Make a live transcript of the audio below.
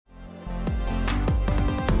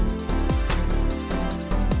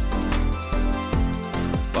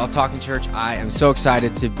Well, Talking Church, I am so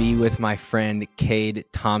excited to be with my friend Cade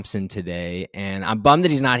Thompson today, and I'm bummed that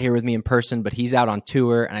he's not here with me in person, but he's out on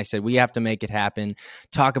tour, and I said, we have to make it happen,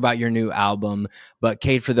 talk about your new album. But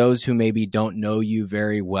Cade, for those who maybe don't know you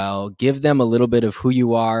very well, give them a little bit of who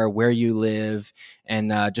you are, where you live,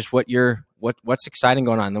 and just what's exciting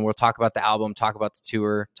going on. And then we'll talk about the album, talk about the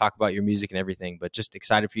tour, talk about your music and everything, but just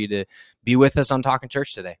excited for you to be with us on Talking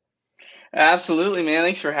Church today. Absolutely, man.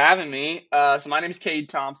 Thanks for having me. So my name is Cade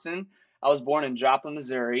Thompson. I was born in Joplin,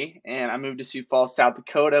 Missouri, and I moved to Sioux Falls, South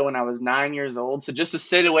Dakota when I was 9 years old. So just a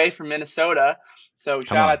state away from Minnesota. So Come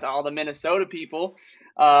shout on. out to all the Minnesota people.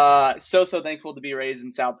 So thankful to be raised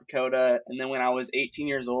in South Dakota. And then when I was 18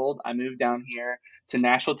 years old, I moved down here to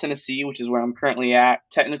Nashville, Tennessee, which is where I'm currently at.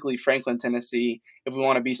 Technically Franklin, Tennessee, if we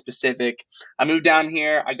want to be specific. I moved down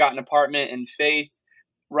here. I got an apartment in Faith.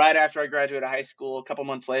 Right after I graduated high school, a couple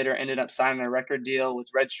months later, ended up signing a record deal with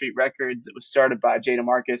Red Street Records. It was started by Jada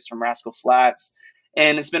Marcus from Rascal Flatts.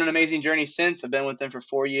 And it's been an amazing journey since. I've been with them for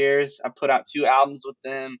 4 years. I put out 2 albums with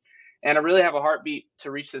them. And I really have a heartbeat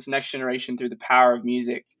to reach this next generation through the power of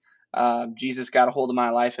music. Jesus got a hold of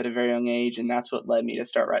my life at a very young age, and that's what led me to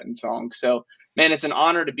start writing songs. So, man, it's an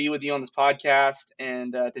honor to be with you on this podcast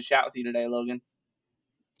and to chat with you today, Logan.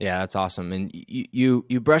 Yeah, that's awesome. And you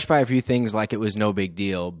brushed by a few things like it was no big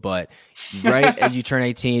deal, but right as you turn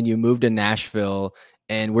 18, you moved to Nashville.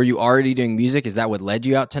 And were you already doing music? Is that what led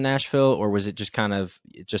you out to Nashville, or was it just kind of,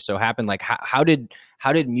 it just so happened? Like how did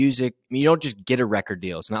music? I mean, you don't just get a record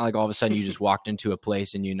deal. It's not like all of a sudden you just walked into a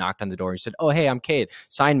place and you knocked on the door and you said, "Oh, hey, I'm Cade,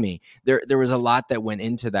 sign me." There was a lot that went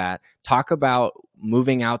into that. Talk about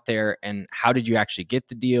moving out there, and how did you actually get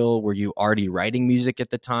the deal? Were you already writing music at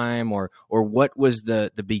the time, or what was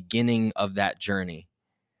the beginning of that journey?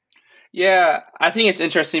 Yeah, I think it's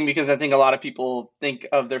interesting because I think a lot of people think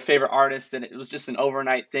of their favorite artist and it was just an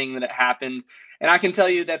overnight thing that it happened. And I can tell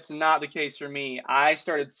you that's not the case for me. I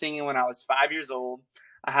started singing when I was 5 years old.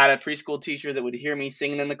 I had a preschool teacher that would hear me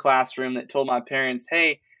singing in the classroom that told my parents,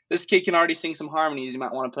 "Hey, this kid can already sing some harmonies. You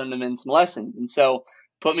might want to put him in some lessons." And so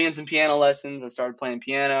put me in some piano lessons. I started playing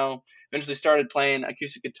piano, eventually started playing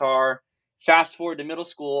acoustic guitar. Fast forward to middle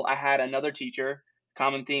school, I had another teacher.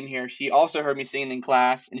 Common theme here. She also heard me singing in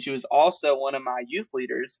class, and she was also one of my youth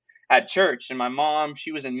leaders at church. And my mom,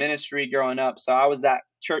 she was in ministry growing up, so I was that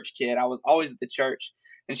church kid. I was always at the church.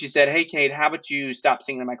 And she said, "Hey, Cade, how about you stop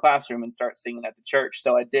singing in my classroom and start singing at the church?"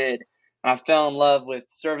 So I did. And I fell in love with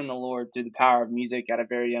serving the Lord through the power of music at a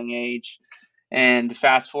very young age. And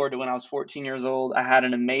fast forward to when I was 14 years old, I had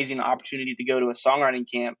an amazing opportunity to go to a songwriting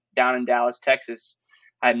camp down in Dallas, Texas.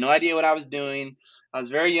 I had no idea what I was doing. I was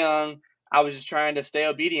very young. I was just trying to stay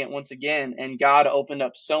obedient once again, and God opened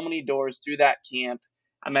up so many doors through that camp.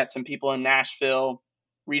 I met some people in Nashville,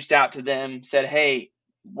 reached out to them, said, "Hey,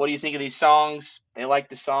 what do you think of these songs?" They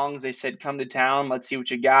liked the songs. They said, "Come to town. Let's see what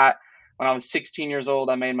you got." When I was 16 years old,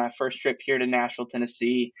 I made my first trip here to Nashville,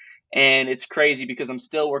 Tennessee. And it's crazy because I'm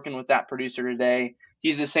still working with that producer today.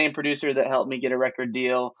 He's the same producer that helped me get a record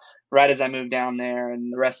deal right as I moved down there,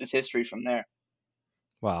 and the rest is history from there.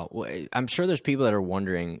 Wow. Well, I'm sure there's people that are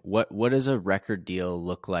wondering what does a record deal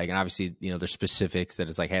look like? And obviously, there's specifics that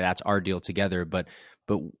it's like, hey, that's our deal together. But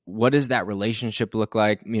what does that relationship look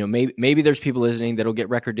like? Maybe there's people listening that'll get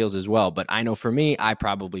record deals as well. But I know for me, I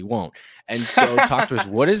probably won't. And so talk to us.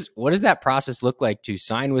 What does that process look like to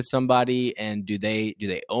sign with somebody? And do they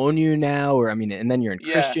own you now? Or and then you're in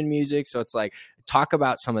Yeah. Christian music. So it's like, talk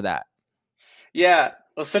about some of that. Yeah,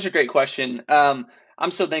 well, such a great question. I'm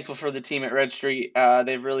so thankful for the team at Red Street.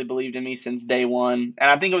 They've really believed in me since day one, and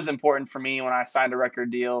I think it was important for me when I signed a record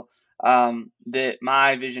deal that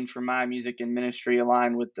my vision for my music and ministry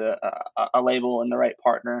aligned with a label and the right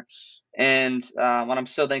partner. And I'm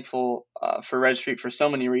so thankful for Red Street for so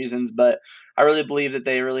many reasons, but I really believe that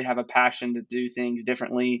they really have a passion to do things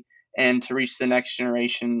differently and to reach the next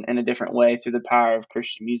generation in a different way through the power of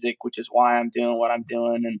Christian music, which is why I'm doing what I'm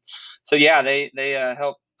doing. And so, yeah, they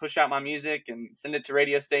help push out my music and send it to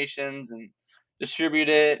radio stations and distribute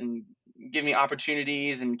it and give me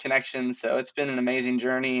opportunities and connections. So it's been an amazing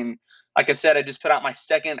journey. And like I said, I just put out my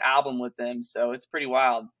second album with them. So it's pretty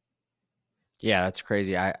wild. Yeah, that's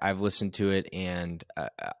crazy. I've listened to it, and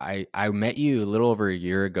I met you a little over a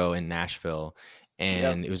year ago in Nashville,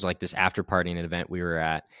 and Yep. it was like this after party event we were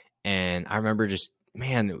at, and I remember just,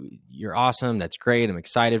 man, you're awesome. That's great. I'm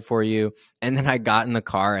excited for you. And then I got in the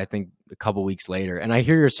car, I think a couple weeks later, and I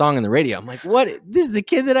hear your song on the radio. I'm like, what? This is the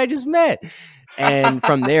kid that I just met. And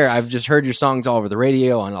from there, I've just heard your songs all over the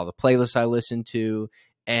radio, on all the playlists I listen to.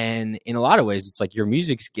 And in a lot of ways, it's like your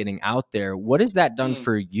music's getting out there. What has that done Mm.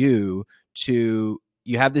 for you to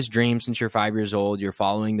you have this dream since you're 5 years old. You're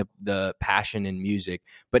following the passion in music,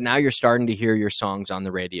 but now you're starting to hear your songs on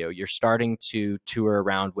the radio. You're starting to tour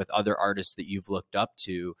around with other artists that you've looked up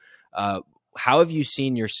to. How have you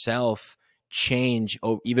seen yourself change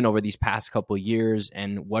even over these past couple of years?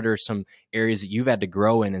 And what are some areas that you've had to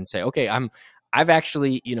grow in and say, okay, I've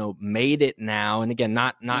actually, made it now. And again,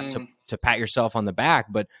 not Mm, to pat yourself on the back,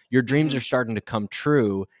 but your dreams are mhm. starting to come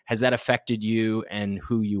true. Has that affected you and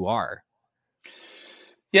who you are?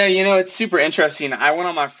 Yeah, it's super interesting. I went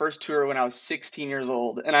on my first tour when I was 16 years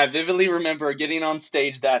old, and I vividly remember getting on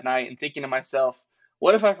stage that night and thinking to myself,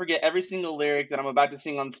 what if I forget every single lyric that I'm about to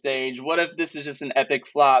sing on stage? What if this is just an epic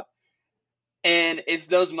flop? And it's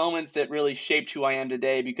those moments that really shaped who I am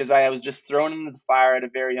today because I was just thrown into the fire at a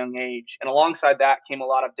very young age. And alongside that came a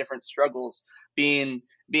lot of different struggles. Being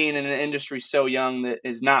in an industry so young that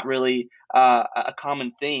is not really a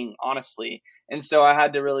common thing, honestly. And so I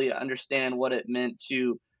had to really understand what it meant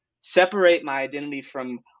to separate my identity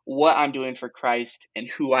from what I'm doing for Christ and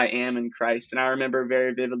who I am in Christ. And I remember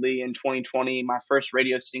very vividly in 2020, my first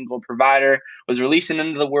radio single, Provider, was releasing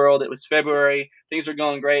into the world. It was February. Things were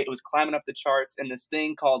going great. It was climbing up the charts, and this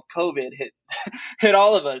thing called COVID hit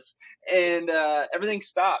all of us, and everything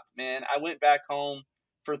stopped. Man, I went back home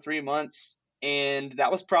for 3 months, and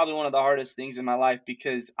that was probably one of the hardest things in my life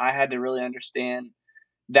because I had to really understand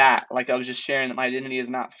that, like I was just sharing, that my identity is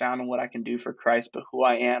not found in what I can do for Christ, but who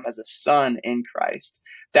I am as a son in Christ.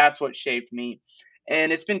 That's what shaped me.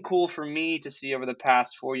 And it's been cool for me to see over the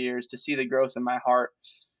past 4 years to see the growth in my heart.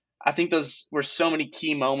 I think those were so many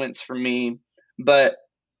key moments for me. But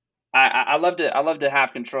I love to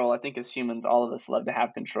have control. I think as humans, all of us love to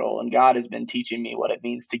have control, and God has been teaching me what it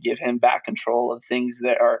means to give Him back control of things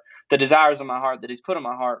that are the desires of my heart that He's put in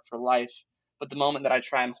my heart for life. But the moment that I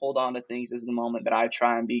try and hold on to things is the moment that I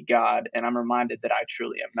try and be God, and I'm reminded that I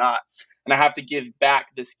truly am not. And I have to give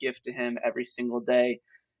back this gift to Him every single day.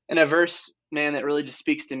 And a verse, man, that really just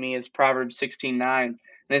speaks to me is Proverbs 16:9, and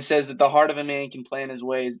it says that the heart of a man can plan his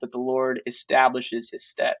ways, but the Lord establishes his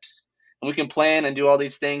steps. And we can plan and do all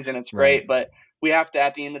these things, and it's Right. great, but we have to,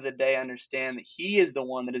 at the end of the day, understand that He is the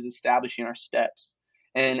one that is establishing our steps.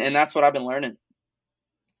 And that's what I've been learning.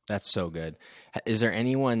 That's so good. Is there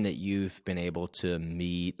anyone that you've been able to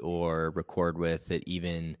meet or record with that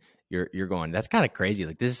even you're going, that's kind of crazy.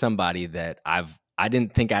 Like, this is somebody that I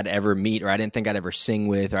didn't think I'd ever meet, or I didn't think I'd ever sing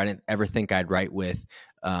with, or I didn't ever think I'd write with,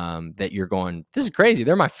 that you're going, this is crazy.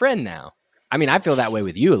 They're my friend now. I mean, I feel that way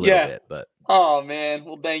with you a little Yeah. bit, but Oh man.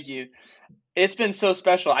 Well, thank you. It's been so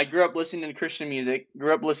special. I grew up listening to Christian music,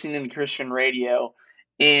 grew up listening to Christian radio,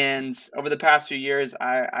 and over the past few years,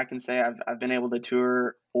 I can say I've been able to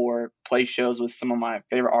tour or play shows with some of my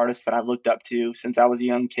favorite artists that I've looked up to since I was a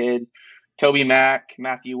young kid. Toby Mac,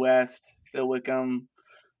 Matthew West, Phil Wickham,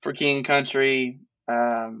 for King Country,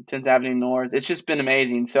 10th Avenue North. It's just been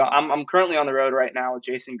amazing. So I'm currently on the road right now with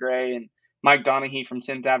Jason Gray and Mike Donaghy from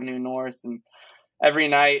 10th Avenue North, and every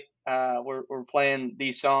night we're playing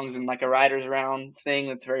these songs in like a writers round thing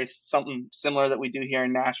that's very something similar that we do here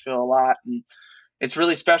in Nashville a lot, and it's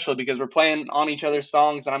really special because we're playing on each other's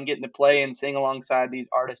songs and I'm getting to play and sing alongside these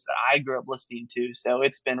artists that I grew up listening to. So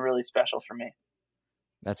it's been really special for me.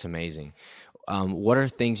 that's amazing. What are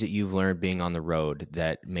things that you've learned being on the road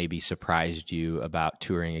that maybe surprised you about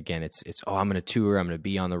touring? Again, it's oh, I'm going to tour, I'm going to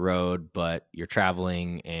be on the road, but you're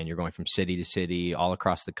traveling and you're going from city to city all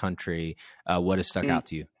across the country. What has stuck Mm. out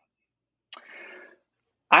to you?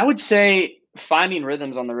 I would say finding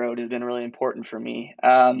rhythms on the road has been really important for me.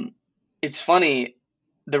 It's funny,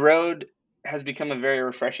 the road has become a very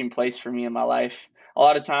refreshing place for me in my life. A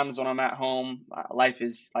lot of times when I'm at home, life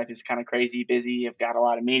is kind of crazy, busy. I've got a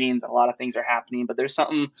lot of meetings, a lot of things are happening, but there's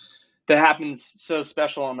something that happens so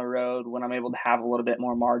special on the road when I'm able to have a little bit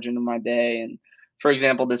more margin in my day. And for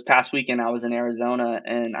example, this past weekend I was in Arizona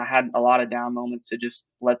and I had a lot of down moments to just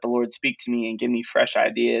let the Lord speak to me and give me fresh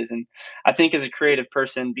ideas. And I think as a creative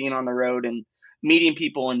person, being on the road and meeting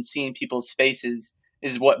people and seeing people's faces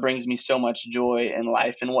is what brings me so much joy in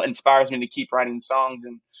life and what inspires me to keep writing songs.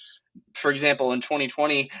 And for example, in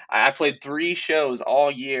 2020, I played 3 shows all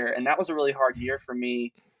year, and that was a really hard year for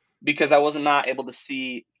me because I was not able to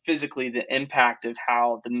see physically the impact of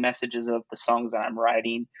how the messages of the songs that I'm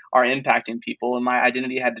writing are impacting people, and my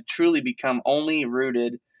identity had to truly become only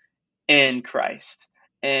rooted in Christ.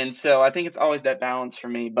 And so I think it's always that balance for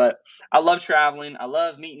me. But I love traveling. I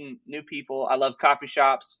love meeting new people. I love coffee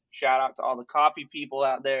shops. Shout out to all the coffee people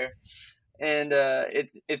out there. And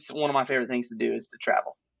it's one of my favorite things to do is to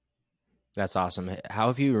travel. That's awesome. How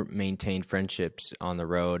have you maintained friendships on the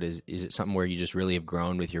road? Is it something where you just really have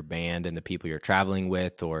grown with your band and the people you're traveling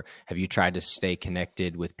with, or have you tried to stay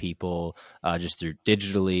connected with people just through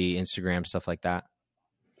digitally, Instagram, stuff like that?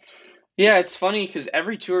 Yeah, it's funny because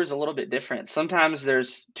every tour is a little bit different. Sometimes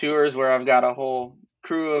there's tours where I've got a whole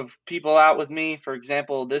crew of people out with me. For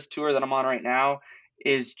example, this tour that I'm on right now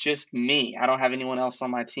is just me. I don't have anyone else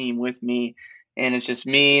on my team with me, and it's just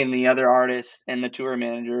me and the other artists and the tour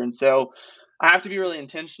manager. And so I have to be really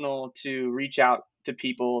intentional to reach out to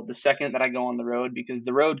people the second that I go on the road, because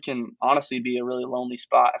the road can honestly be a really lonely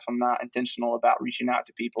spot if I'm not intentional about reaching out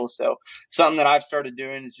to people. So something that I've started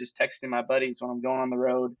doing is just texting my buddies when I'm going on the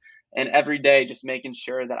road, and every day just making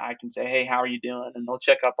sure that I can say, "Hey, how are you doing?" And they'll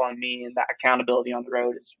check up on me. And that accountability on the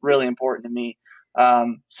road is really important to me.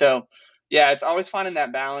 So yeah, it's always finding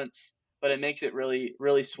that balance, but it makes it really,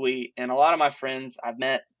 really sweet. And a lot of my friends I've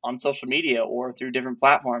met on social media or through different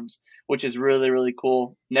platforms, which is really, really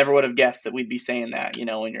cool. Never would have guessed that we'd be saying that,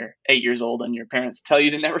 when you're 8 years old and your parents tell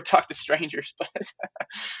you to never talk to strangers. But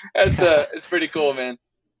it's pretty cool, man.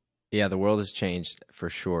 Yeah, the world has changed for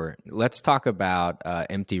sure. Let's talk about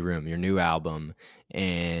Empty Room, your new album,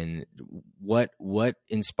 and what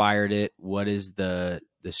inspired it. What is the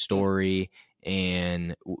story,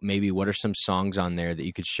 and maybe what are some songs on there that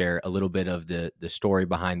you could share a little bit of the story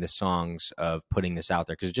behind the songs of putting this out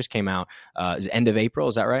there, because it just came out. Is end of April?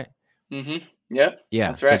 Is that right? Mm-hmm. Yep, Yeah,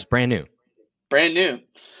 that's so right. it's brand new. Brand new.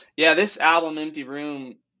 Yeah, this album, Empty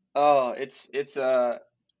Room, oh,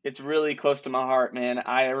 it's really close to my heart, man.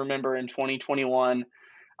 I remember in 2021,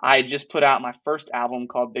 I had just put out my first album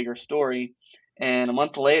called Bigger Story, and a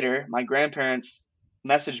month later, my grandparents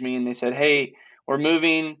messaged me and they said, "Hey, we're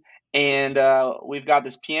moving, and we've got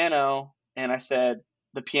this piano." And I said,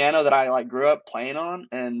 "The piano that I like grew up playing on?"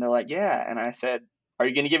 And they're like, "Yeah." And I said, "Are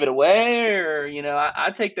you gonna give it away, or I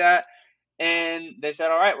take that?" And they said,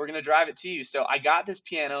 "All right, we're gonna drive it to you." So I got this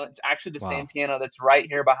piano. It's actually the same Wow, piano that's right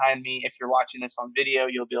here behind me. If you're watching this on video,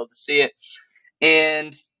 you'll be able to see it.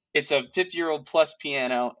 And it's a 50-year-old plus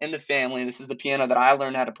piano in the family. This is the piano that I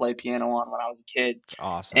learned how to play piano on when I was a kid. it's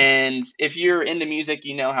awesome. And if you're into music,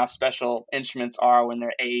 you know how special instruments are when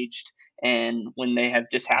they're aged and when they have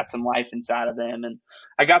just had some life inside of them. And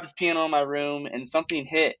I got this piano in my room, and something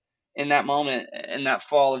hit in that moment, in that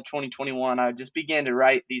fall of 2021. I just began to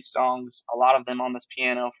write these songs, a lot of them on this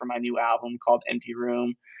piano, for my new album called Empty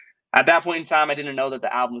Room. At that point in time, I didn't know that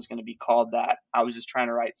the album was going to be called that. I was just trying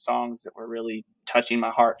to write songs that were really touching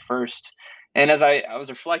my heart first. And as I was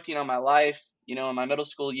reflecting on my life, in my middle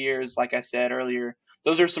school years, like I said earlier,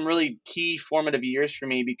 those are some really key formative years for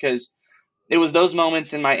me, because it was those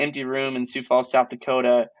moments in my empty room in Sioux Falls, South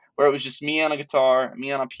Dakota, where it was just me on a guitar,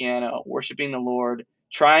 me on a piano, worshiping the Lord,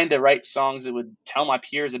 trying to write songs that would tell my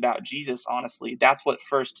peers about Jesus, honestly. That's what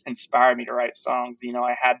first inspired me to write songs.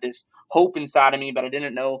 I had this hope inside of me, but I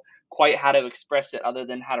didn't know quite how to express it other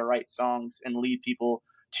than how to write songs and lead people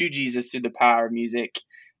to Jesus through the power of music.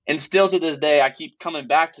 And still to this day, I keep coming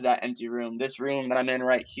back to that empty room, this room that I'm in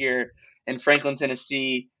right here in Franklin,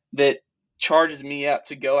 Tennessee, that charges me up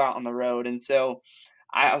to go out on the road. And so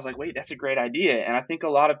I was like, wait, that's a great idea. And I think a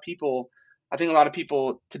lot of people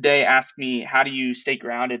today ask me, how do you stay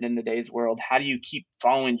grounded in today's world? How do you keep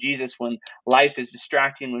following Jesus when life is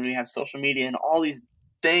distracting, when we have social media and all these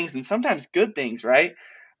things, and sometimes good things, right?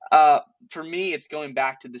 Uh, for me, it's going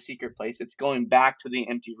back to the secret place. It's going back to the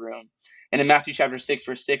empty room. And in Matthew chapter 6,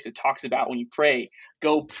 verse 6, it talks about when you pray,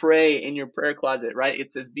 go pray in your prayer closet, right?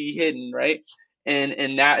 It says be hidden, right?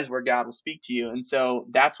 And that is where God will speak to you. And so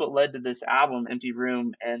that's what led to this album, Empty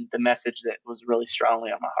Room, and the message that was really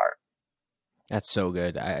strongly on my heart. That's so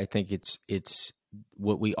good. I think it's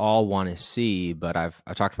what we all want to see. But I've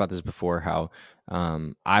talked about this before. How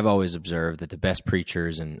I've always observed that the best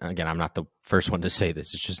preachers, and again, I'm not the first one to say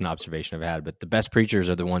this. It's just an observation I've had. But the best preachers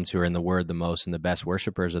are the ones who are in the Word the most, and the best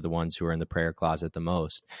worshipers are the ones who are in the prayer closet the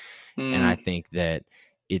most. And I Mm, think that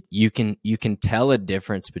you can tell a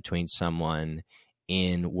difference between someone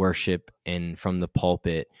in worship and from the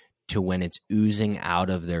pulpit to when it's oozing out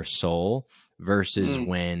of their soul versus mm,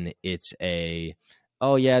 when it's a,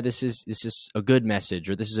 oh yeah, this is a good message,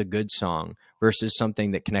 or this is a good song, versus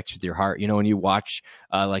something that connects with your heart. When you watch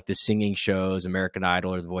like the singing shows, American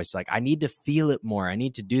Idol or The Voice, like I need to feel it more, I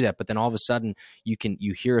need to do that, but then all of a sudden you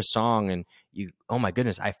hear a song and you, oh my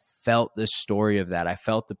goodness, I felt the story of that, I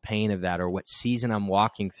felt the pain of that, or what season I'm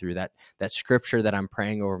walking through, that scripture that I'm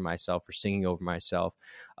praying over myself or singing over myself.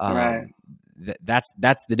 right. um that's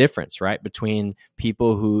the difference, right, between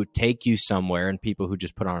people who take you somewhere and people who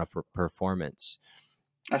just put on a performance.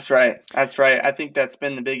 That's right. That's right. I think that's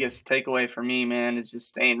been the biggest takeaway for me, man, is just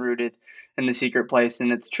staying rooted in the secret place.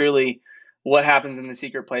 And it's truly what happens in the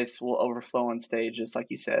secret place will overflow on stage, just like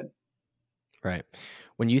you said. Right.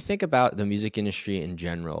 When you think about the music industry in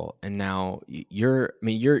general, and now you're, I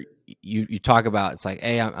mean, you talk about it's like,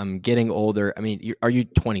 hey, I'm getting older. I mean, are you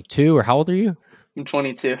 22 or how old are you? I'm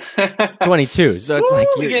 22. 22. So it's like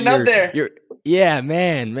Woo, getting up there. yeah,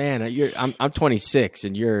 man. I'm 26,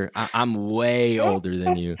 and I'm way older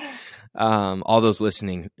than you. All those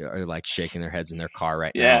listening are like shaking their heads in their car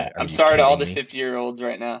right now. Yeah, Like, are I'm you sorry to all kidding the me? 50-year-olds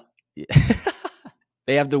right now. Yeah.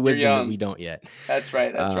 They have the You're wisdom that we young. don't yet. That's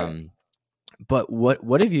right. That's right. Um, But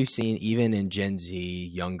what have you seen even in Gen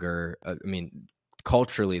Z, younger? I mean,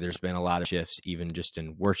 culturally, there's been a lot of shifts, even just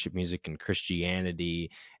in worship music and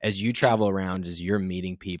Christianity. As you Mm. travel around, as you're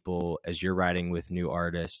meeting people, as you're writing with new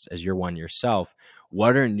artists, as you're one yourself,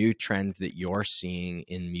 what are new trends that you're seeing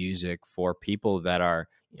in music for people that are,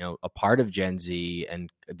 a part of Gen Z and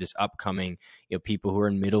this upcoming, people who are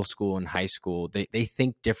in middle school and high school? They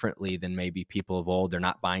think differently than maybe people of old. They're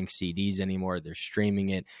not buying CDs anymore. They're streaming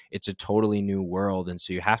it. It's a totally new world. And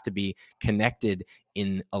so you have to be connected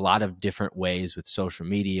in a lot of different ways with social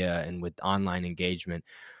media and with online engagement.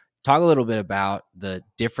 Talk a little bit about the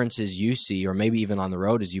differences you see, or maybe even on the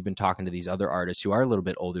road as you've been talking to these other artists who are a little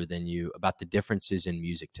bit older than you, about the differences in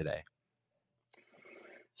music today.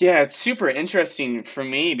 Yeah, it's super interesting for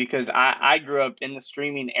me because I grew up in the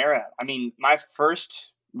streaming era. I mean, my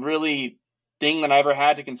first really thing that I ever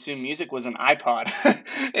had to consume music was an iPod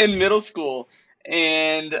in middle school.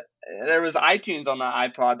 And there was iTunes on the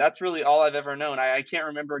iPod. That's really all I've ever known. I can't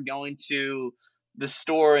remember going to the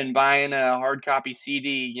store and buying a hard copy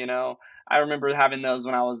CD, you know. I remember having those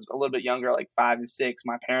when I was a little bit younger, like 5 and 6.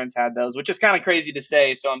 My parents had those, which is kind of crazy to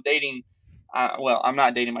say. So I'm dating well, I'm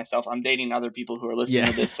not dating myself. I'm dating other people who are listening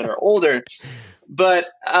Yeah. to this that are older. But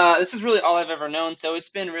this is really all I've ever known. So it's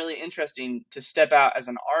been really interesting to step out as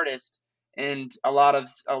an artist. And a lot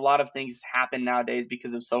of things happen nowadays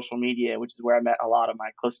because of social media, which is where I met a lot of my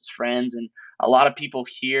closest friends, and a lot of people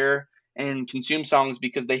hear and consume songs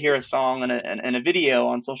because they hear a song and a video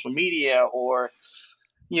on social media, or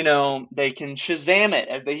they can Shazam it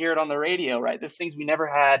as they hear it on the radio, right? This things we never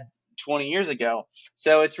had 20 years ago.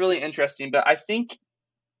 So it's really interesting. But I think,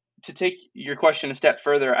 to take your question a step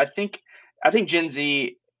further, I think Gen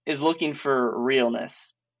Z is looking for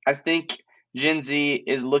realness. I think Gen Z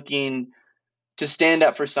is looking to stand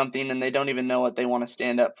up for something, and they don't even know what they want to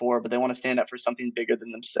stand up for, but they want to stand up for something bigger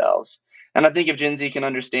than themselves. And I think if Gen Z can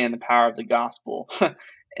understand the power of the gospel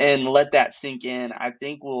and let that sink in, I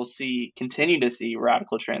think we'll continue to see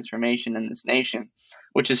radical transformation in this nation,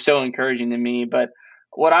 which is so encouraging to me. But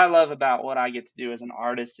what I love about what I get to do as an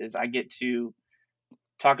artist is I get to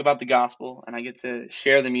talk about the gospel and I get to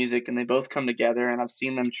share the music, and they both come together, and I've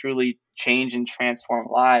seen them truly change and transform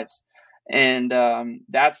lives. And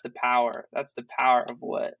that's the power. That's the power of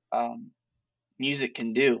what music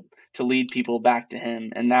can do to lead people back to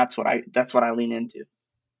Him, and that's what I lean into.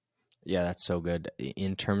 Yeah, that's so good.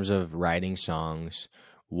 In terms of writing songs,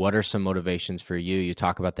 what are some motivations for you? You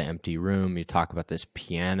talk about the empty room, you talk about this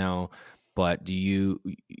piano, but do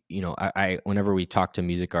I whenever we talk to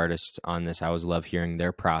music artists on this, I always love hearing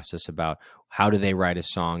their process about how do they write a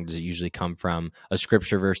song? Does it usually come from a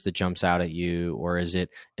scripture verse that jumps out at you, or is it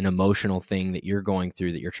an emotional thing that you're going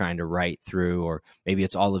through that you're trying to write through, or maybe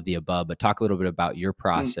it's all of the above? But talk a little bit about your Mm.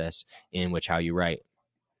 process in which how you write.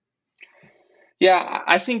 Yeah,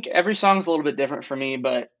 I think every song's a little bit different for me,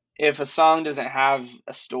 but if a song doesn't have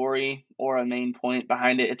a story or a main point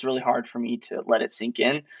behind it, it's really hard for me to let it sink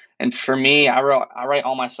in. And for me, I write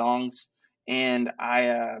all my songs, and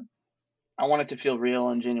I want it to feel real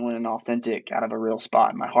and genuine and authentic out of a real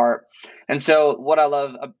spot in my heart. And so, what I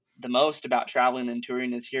love the most about traveling and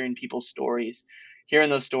touring is hearing people's stories. Hearing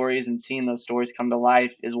those stories and seeing those stories come to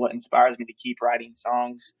life is what inspires me to keep writing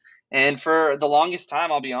songs. And for the longest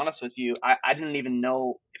time, I'll be honest with you, I didn't even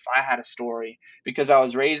know if I had a story because I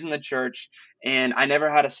was raised in the church, and I never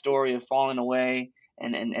had a story of falling away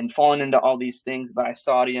and falling into all these things. But I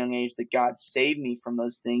saw at a young age that God saved me from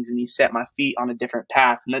those things, and He set my feet on a different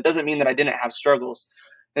path. And that doesn't mean that I didn't have struggles.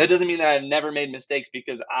 That doesn't mean that I've never made mistakes,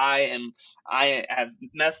 because I have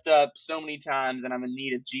messed up so many times, and I'm in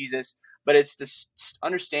need of Jesus. But it's this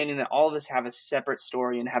understanding that all of us have a separate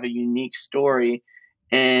story and have a unique story,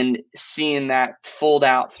 and seeing that fold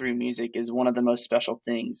out through music is one of the most special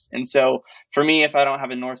things. And so for me, if I don't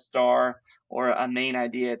have a North Star or a main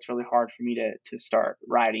idea, it's really hard for me to start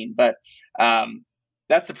writing. But um,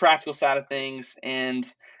 that's the practical side of things. And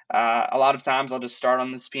a lot of times I'll just start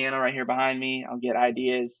on this piano right here behind me. I'll get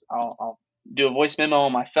ideas. I'll do a voice memo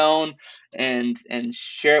on my phone and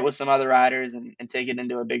share it with some other writers, and take it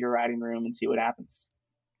into a bigger writing room and see what happens.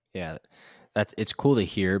 Yeah, it's cool to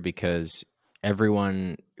hear because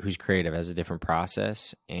everyone who's creative has a different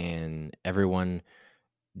process, and everyone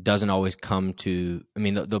doesn't always come to, I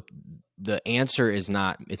mean, the answer is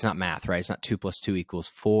not, it's not math, right? It's not 2 + 2 =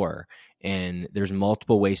 4. And there's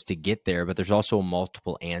multiple ways to get there, but there's also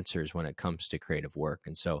multiple answers when it comes to creative work.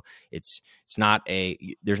 And so it's not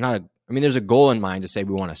there's not a, I mean, there's a goal in mind to say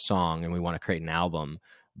we want a song and we want to create an album,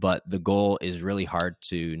 but the goal is really hard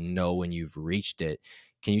to know when you've reached it.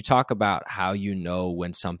 Can you talk about how you know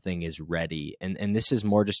when something is ready? And this is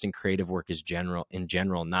more just in creative work in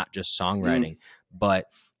general, not just Mm. songwriting, but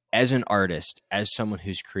as an artist, as someone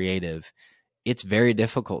who's creative, it's very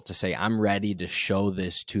difficult to say I'm ready to show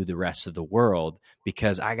this to the rest of the world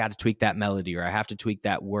because I got to tweak that melody, or I have to tweak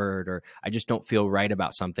that word, or I just don't feel right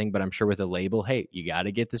about something. But I'm sure with a label, hey, you got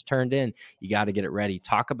to get this turned in, you got to get it ready.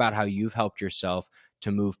 Talk about how you've helped yourself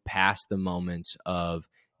to move past the moments of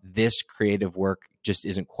this creative work just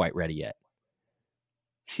isn't quite ready yet.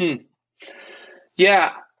 Hmm.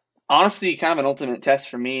 Yeah, honestly, kind of an ultimate test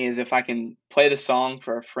for me is if I can play the song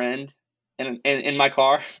for a friend in my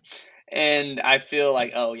car, and I feel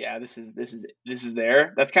like, oh yeah, this is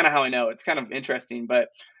there. That's kind of how I know. It's kind of interesting, but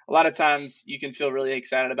a lot of times you can feel really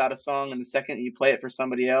excited about a song, and the second you play it for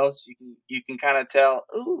somebody else, you can kind of tell,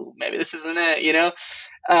 ooh, maybe this isn't it, you know.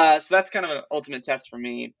 So that's kind of an ultimate test for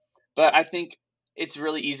me. But I think it's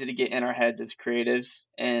really easy to get in our heads as creatives,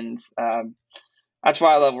 and that's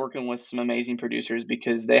why I love working with some amazing producers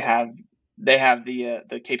because they have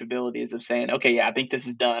the capabilities of saying, okay, yeah, I think this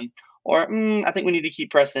is done, or I think we need to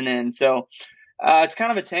keep pressing in. So it's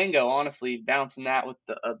kind of a tango, honestly, balancing that with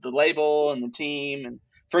the label and the team. And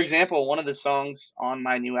for example, one of the songs on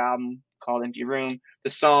my new album called Empty Room, the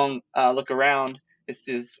song "Look Around," it's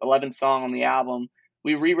his 11th song on the album.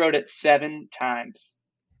 We rewrote it 7 times.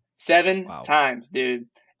 Seven Wow. times, dude.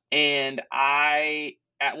 And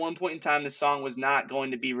at one point in time, the song was not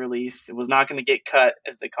going to be released. It was not going to get cut,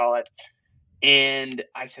 as they call it. And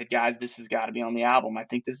I said, guys, this has got to be on the album. I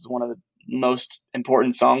think this is one of the most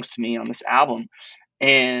important songs to me on this album.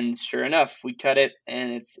 And sure enough, we cut it,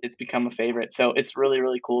 and it's become a favorite. So it's really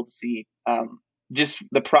really cool to see just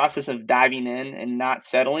the process of diving in and not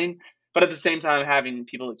settling, but at the same time having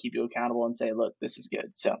people that keep you accountable and say, look, this is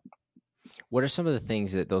good. So What are some of the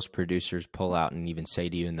things that those producers pull out and even say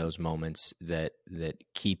to you in those moments that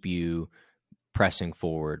keep you pressing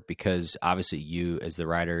forward? Because obviously you as the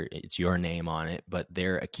writer, it's your name on it, but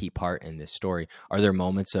they're a key part in this story. Are there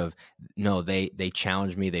moments of, no, they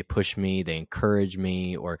challenge me, they push me, they encourage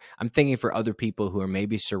me? Or I'm thinking for other people who are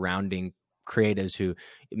maybe surrounding creatives who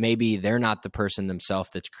maybe they're not the person themselves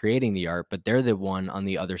that's creating the art, but they're the one on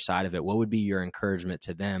the other side of it. What would be your encouragement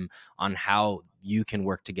to them on how you can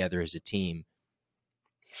work together as a team?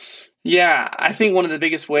 yeah, I think one of the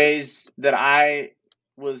biggest ways that I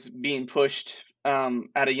was being pushed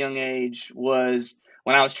at a young age was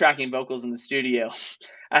when I was tracking vocals in the studio.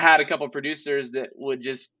 I had a couple producers that would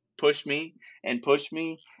just push me and push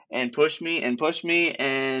me and push me and push me,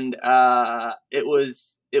 and it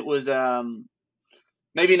was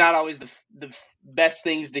maybe not always the best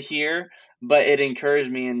things to hear, but it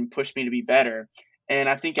encouraged me and pushed me to be better. And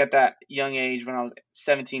I think at that young age, when I was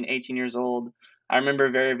 17, 18 years old, I remember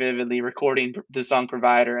very vividly recording the song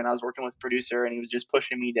Provider, and I was working with a producer, and he was just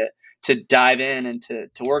pushing me to dive in and to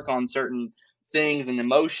work on certain things and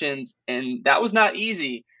emotions. And that was not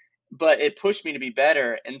easy, but it pushed me to be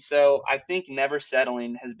better. And so I think never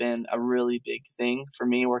settling has been a really big thing for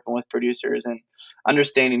me working with producers, and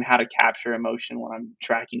understanding how to capture emotion when I'm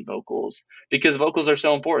tracking vocals, because vocals are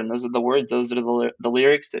so important. Those are the words, those are the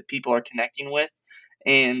lyrics that people are connecting with.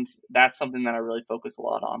 And that's something that I really focus a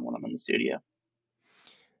lot on when I'm in the studio.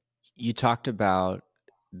 You talked about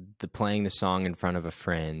the playing the song in front of a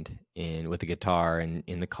friend in with a guitar and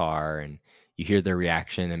in the car, and you hear their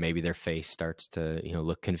reaction and maybe their face starts to,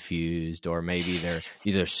 look confused, or maybe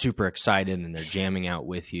they're super excited and they're jamming out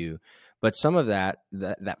with you. But some of that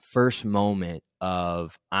first moment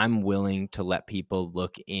of I'm willing to let people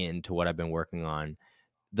look into what I've been working on,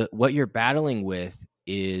 what you're battling with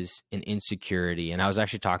is an insecurity. And I was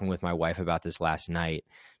actually talking with my wife about this last night.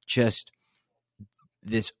 Just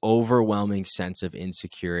this overwhelming sense of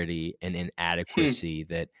insecurity and Hmm, inadequacy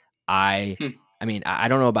that I hmm. I mean, I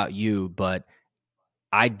don't know about you, but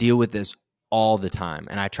I deal with this all the time,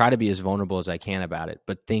 and I try to be as vulnerable as I can about it,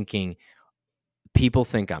 but thinking people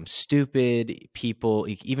think I'm stupid. People,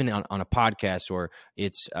 even on a podcast, or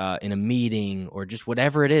it's in a meeting, or just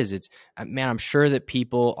whatever it is. It's, man, I'm sure that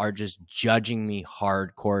people are just judging me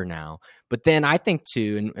hardcore now. But then I think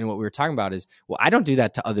too, and what we were talking about is, well, I don't do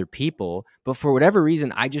that to other people, but for whatever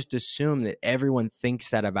reason, I just assume that everyone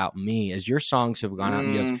thinks that about me. As your songs have gone out,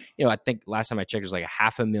 and you have, Mm, I think last time I checked, it was like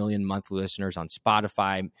 500,000 monthly listeners on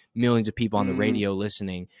Spotify, millions of people on the mm, radio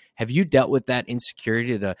listening. Have you dealt with that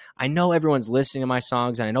insecurity? I know everyone's listening to my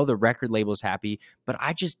songs, and I know the record label's happy, but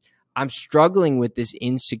I'm struggling with this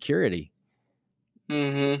insecurity.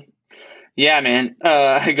 mm-hmm. Yeah, man.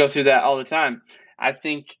 I go through that all the time. I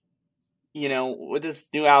think, with this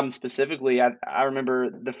new album specifically, I remember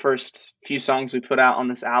the first few songs we put out on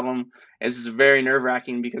this album is very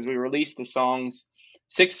nerve-wracking because we released the songs,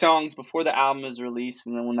 6 songs before the album was released,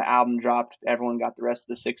 and then when the album dropped, everyone got the rest of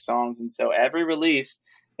the 6 songs, and so every release,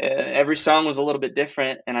 every song was a little bit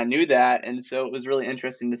different, and I knew that, and so it was really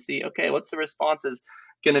interesting to see, okay, what's the responses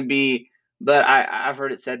going to be? But I've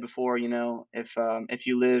heard it said before, if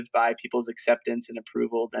you live by people's acceptance and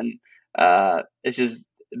approval, then it's just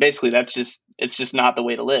basically it's just not the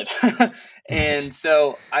way to live. And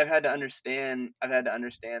so I've had to understand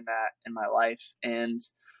that in my life and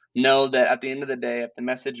know that at the end of the day, if the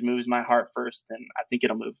message moves my heart first, then I think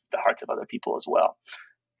it'll move the hearts of other people as well.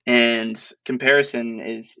 And comparison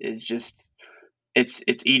is just it's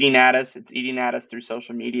eating at us through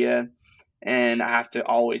social media, and I have to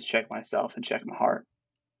always check myself and check my heart.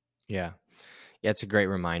 Yeah. Yeah, it's a great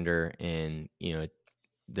reminder. And,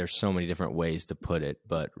 there's so many different ways to put it,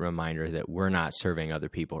 but reminder that we're not serving other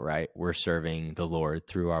people, right? We're serving the Lord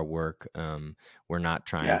through our work. We're not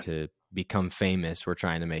trying Yeah. to become famous. We're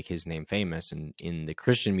trying to make his name famous. And in the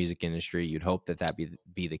Christian music industry, you'd hope that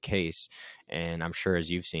be the case. And I'm sure, as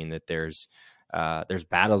you've seen, that there's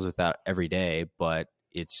battles with that every day, but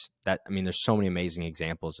it's that, I mean, there's so many amazing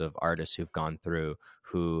examples of artists who've gone through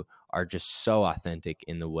who are just so authentic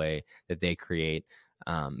in the way that they create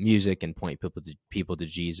music and point people to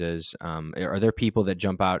Jesus. Are there people that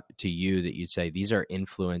jump out to you that you'd say these are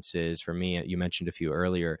influences for me? You mentioned a few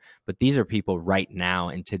earlier, but these are people right now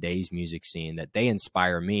in today's music scene that they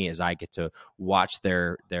inspire me as I get to watch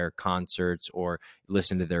their concerts or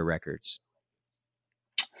listen to their records.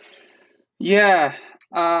 Yeah,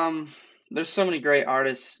 there's so many great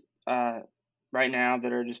artists right now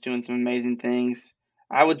that are just doing some amazing things.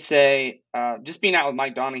 I would say just being out with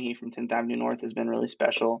Mike Donaghy from 10th Avenue North has been really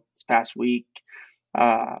special this past week.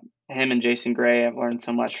 Uh, Him and Jason Gray, I've learned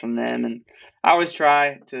so much from them, and I always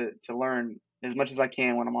try to learn as much as I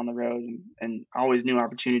can when I'm on the road, and always new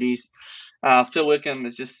opportunities. Phil Wickham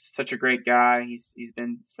is just such a great guy. He's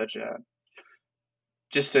been such a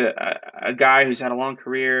guy who's had a long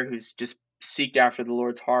career, who's just seeked after the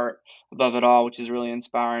Lord's heart above it all, which is really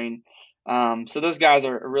inspiring. So those guys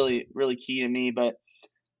are really, really key to me. But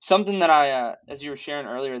something that as you were sharing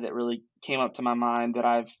earlier, that really came up to my mind that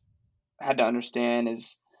I've had to understand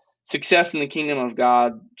is success in the kingdom of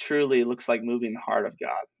God truly looks like moving the heart of God.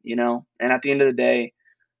 And at the end of the day,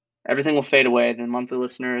 everything will fade away. The monthly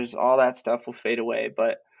listeners, all that stuff will fade away.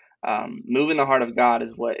 But moving the heart of God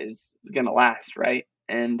is what is going to last, right?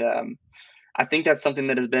 And I think that's something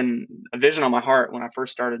that has been a vision on my heart when I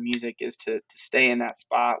first started music, is to stay in that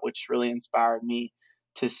spot, which really inspired me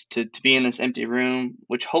to be in this empty room,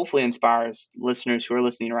 which hopefully inspires listeners who are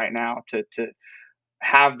listening right now to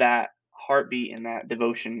have that heartbeat and that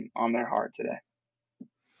devotion on their heart today.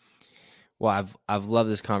 Well, I've loved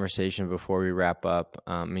this conversation. Before we wrap up,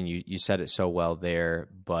 I mean, you said it so well there,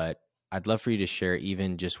 but I'd love for you to share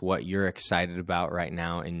even just what you're excited about right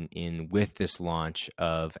now in with this launch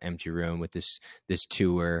of Empty Room, with this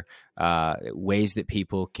tour, ways that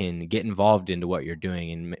people can get involved into what you're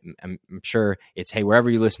doing. And I'm sure it's, hey, wherever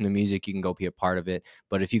you listen to music, you can go be a part of it.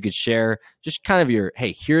 But if you could share just kind of your,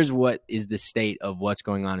 hey, here's what is the state of what's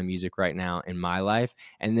going on in music right now in my life.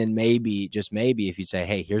 And then maybe, just maybe, if you say,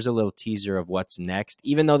 hey, here's a little teaser of what's next,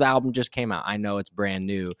 even though the album just came out, I know it's brand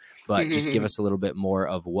new, but just give us a little bit more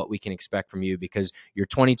of what we can expect from you, because you're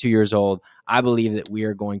 22 years old. I believe that we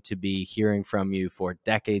are going to be hearing from you for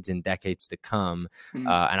decades and decades to come. And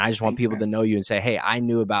I just want Thanks, people to man. know you and say, hey, I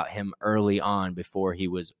knew about him early on before he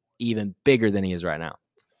was even bigger than he is right now.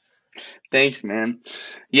 Thanks, man.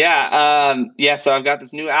 Yeah. So I've got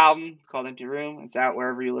this new album. It's called Empty Room. It's out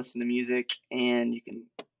wherever you listen to music, and you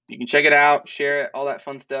can check it out, share it, all that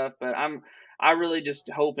fun stuff. But I really just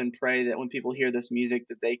hope and pray that when people hear this music,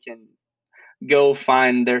 that they can go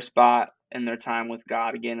find their spot and their time with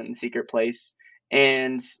God again in the secret place.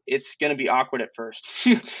 And it's going to be awkward at first.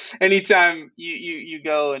 Anytime you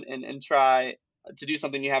go and try to do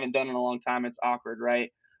something you haven't done in a long time, it's awkward,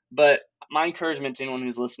 right? But my encouragement to anyone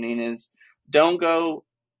who's listening is, don't go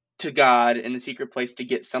to God in the secret place to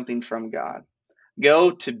get something from God.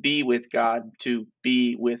 Go to be with God, to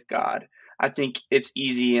be with God. I think it's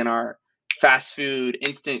easy in our fast food,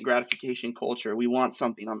 instant gratification culture. We want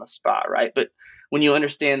something on the spot, right? But when you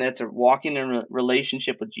understand that it's a walking in a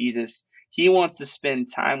relationship with Jesus, he wants to spend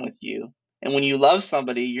time with you. And when you love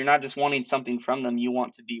somebody, you're not just wanting something from them, you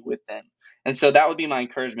want to be with them. And so that would be my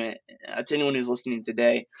encouragement to anyone who's listening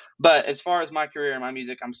today. But as far as my career and my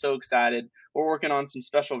music, I'm so excited. We're working on some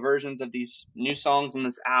special versions of these new songs on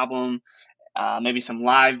this album, maybe some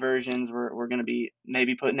live versions we're going to be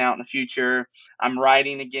maybe putting out in the future. I'm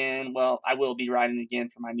writing again. Well, I will be writing again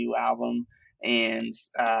for my new album, and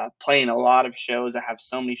playing a lot of shows. I have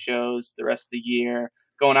so many shows the rest of the year,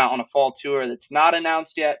 going out on a fall tour that's not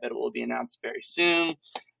announced yet, but it will be announced very soon.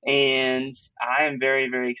 And I am very,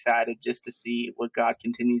 very excited just to see what God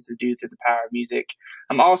continues to do through the power of music.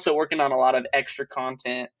 I'm also working on a lot of extra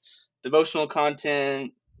content, devotional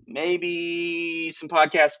content, maybe some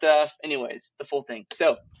podcast stuff. Anyways, the full thing.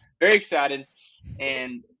 So very excited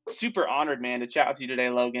and super honored, man, to chat with you today,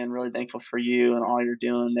 Logan. Really thankful for you and all you're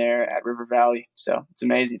doing there at River Valley. So it's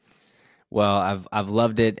amazing. Well, I've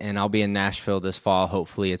loved it, and I'll be in Nashville this fall.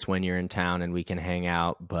 Hopefully it's when you're in town and we can hang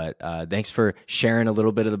out. But thanks for sharing a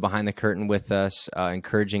little bit of the behind the curtain with us,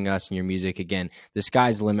 encouraging us in your music. Again, the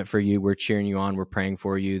sky's the limit for you. We're cheering you on. We're praying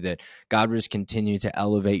for you that God will just continue to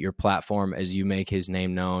elevate your platform as you make his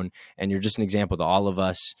name known. And you're just an example to all of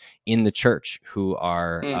us in the church who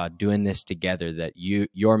are doing this together, that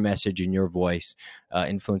your message and your voice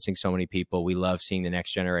influencing so many people. We love seeing the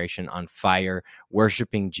next generation on fire,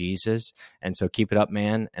 worshiping Jesus. And so keep it up,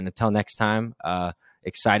 man. And until next time,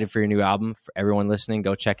 excited for your new album. For everyone listening,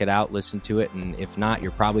 go check it out, listen to it. And if not,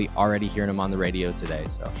 you're probably already hearing them on the radio today.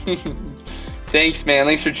 So thanks, man.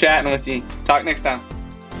 Thanks for chatting with you. Talk next time.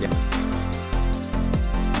 Yeah.